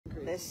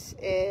This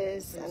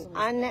is an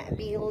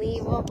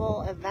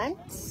unbelievable event.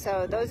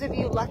 So those of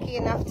you lucky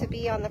enough to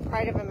be on the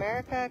Pride of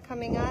America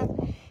coming up,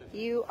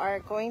 you are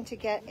going to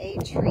get a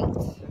treat.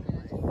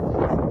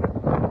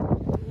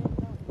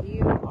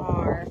 You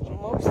are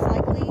most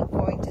likely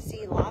going to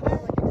see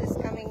lava this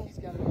coming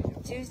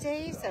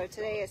Tuesday. So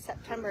today is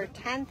September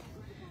 10th,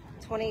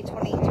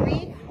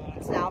 2023.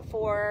 It's now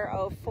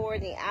 4:04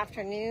 in the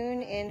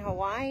afternoon in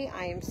Hawaii.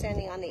 I am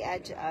standing on the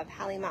edge of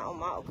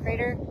Halima'oma'o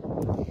crater.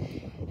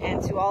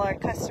 And to all our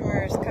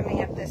customers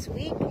coming up this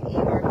week, you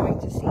are going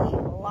to see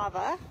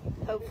lava,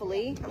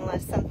 hopefully,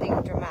 unless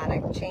something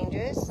dramatic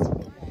changes.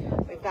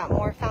 We've got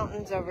more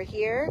fountains over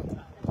here.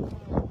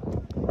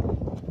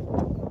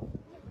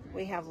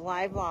 We have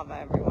live lava,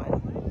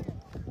 everyone.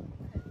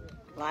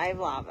 Live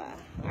lava.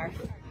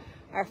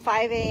 Our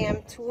 5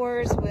 a.m.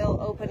 tours will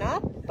open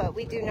up, but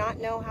we do not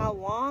know how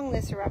long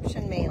this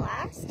eruption may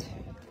last.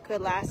 It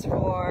could last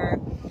for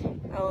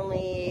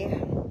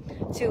only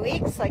 2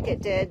 weeks like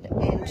it did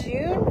in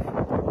June,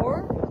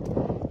 or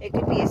it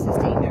could be a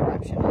sustained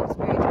eruption. It's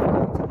very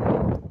difficult to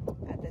know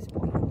at this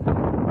point.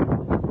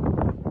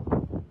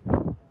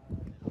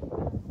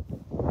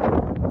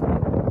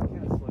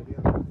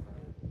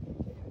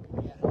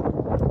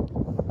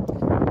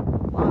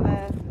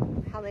 Lava,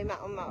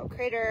 Halima'oma'o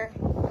crater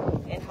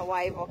in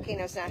Hawaii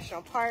Volcanoes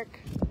National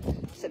Park,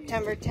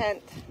 September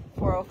 10th,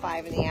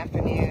 4:05 in the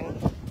afternoon.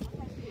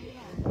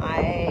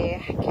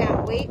 I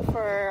can't wait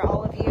for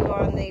all of you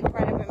on the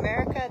Pride of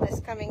America this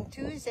coming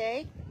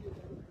Tuesday.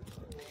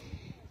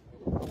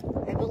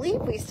 I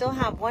believe we still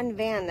have one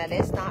van that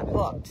is not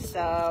booked.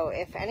 So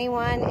if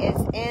anyone is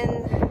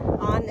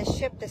on the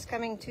ship this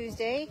coming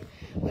Tuesday,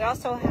 we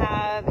also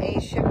have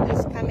a ship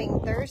this coming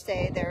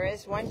Thursday. There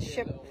is one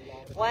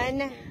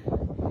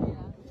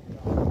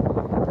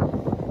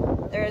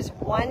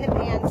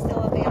van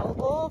still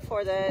available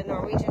for the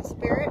Norwegian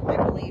Spirit, I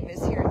believe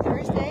is here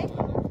Thursday.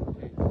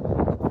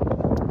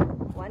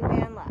 One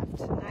van left,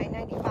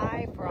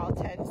 $9.95 for all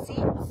 10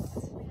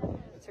 seats.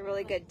 It's a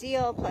really good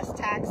deal, plus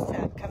tax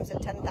comes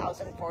at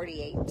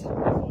 $10,048.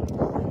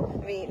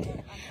 I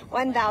mean,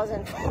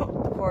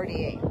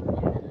 $1,048.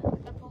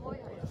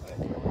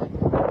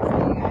 So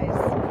you guys,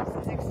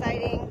 this is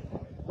exciting.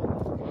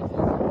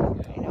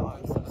 I know,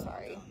 I'm so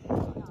sorry.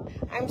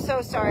 I'm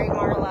so sorry,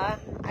 Marla.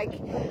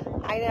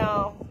 I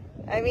know.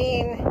 I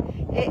mean,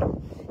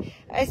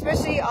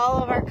 especially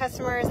all of our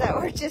customers that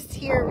were just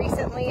here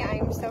recently,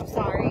 I'm so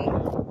sorry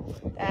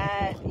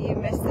that you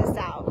missed this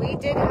out. We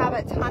did have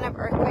a ton of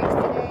earthquakes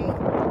today.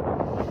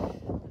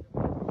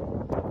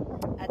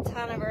 A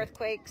ton of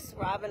earthquakes.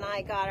 Rob and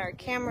I got our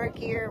camera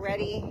gear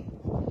ready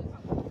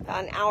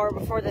an hour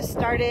before this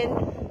started.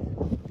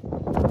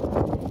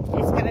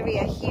 It's going to be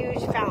a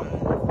huge fountain.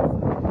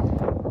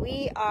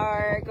 We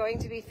are going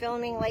to be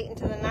filming late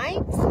into the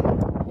night.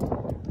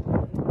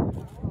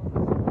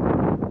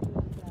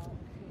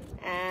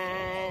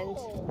 And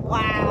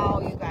wow,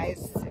 you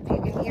guys, if you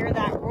can hear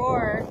that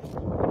roar,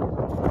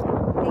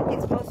 I think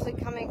it's mostly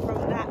coming from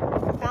that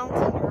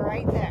fountain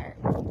right there.